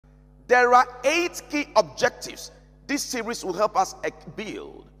There are 8 key objectives this series will help us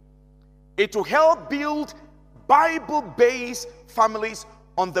build. It will help build Bible-based families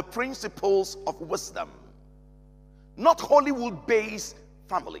on the principles of wisdom, not Hollywood-based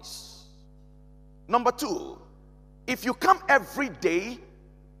families. Number 2, if you come every day,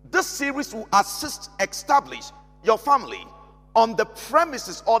 this series will assist establish your family on the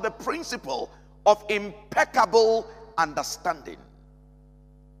premises or the principle of impeccable understanding.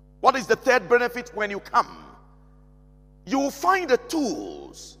 What is the third benefit when you come? You will find the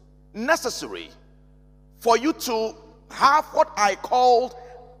tools necessary for you to have what I called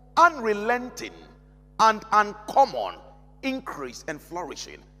unrelenting and uncommon increase and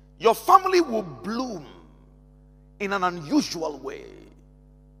flourishing. Your family will bloom in an unusual way.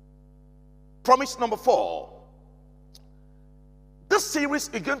 Promise number 4. This series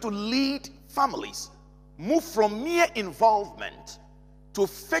is going to lead families move from mere involvement to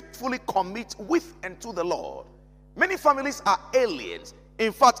faithfully commit with and to the Lord. Many families are aliens.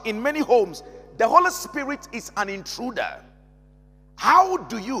 In fact, in many homes, the Holy Spirit is an intruder. How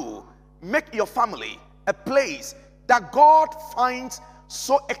do you make your family a place that God finds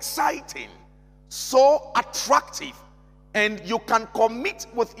so exciting, so attractive, and you can commit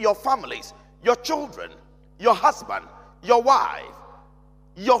with your families, your children, your husband, your wife,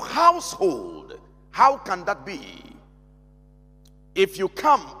 your household? How can that be? If you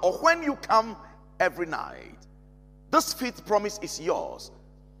come, or when you come every night, this 5th promise is yours.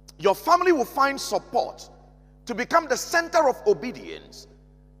 Your family will find support to become the center of obedience,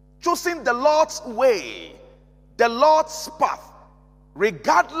 choosing the Lord's way, the Lord's path,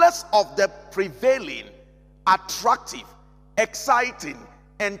 regardless of the prevailing, attractive, exciting,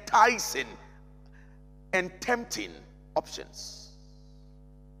 enticing, and tempting options.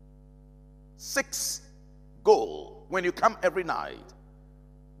 6th goal when you come every night.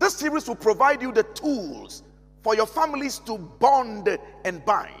 This series will provide you the tools for your families to bond and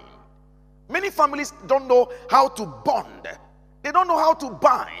bind. Many families don't know how to bond. They don't know how to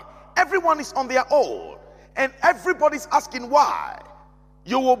bind. Everyone is on their own, and everybody's asking why.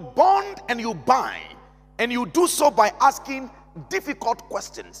 You will bond and you bind, and you do so by asking difficult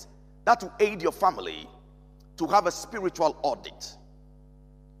questions that will aid your family to have a spiritual audit.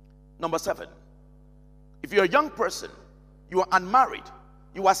 Number 7, if you're a young person, you are unmarried,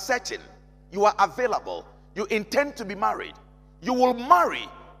 you are searching, you are available, you intend to be married, you will marry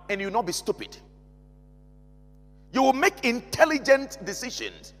and you will not be stupid. You will make intelligent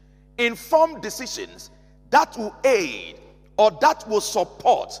decisions, informed decisions that will aid or that will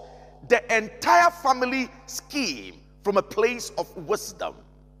support the entire family scheme from a place of wisdom.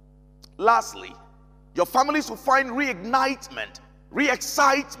 Lastly, your families will find reignitement,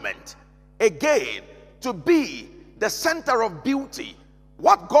 re-excitement again to be the center of beauty.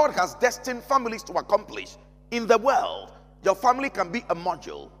 What God has destined families to accomplish in the world, your family can be a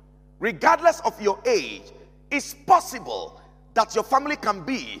module. Regardless of your age, it's possible that your family can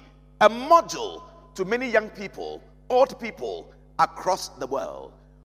be a module to many young people, old people across the world.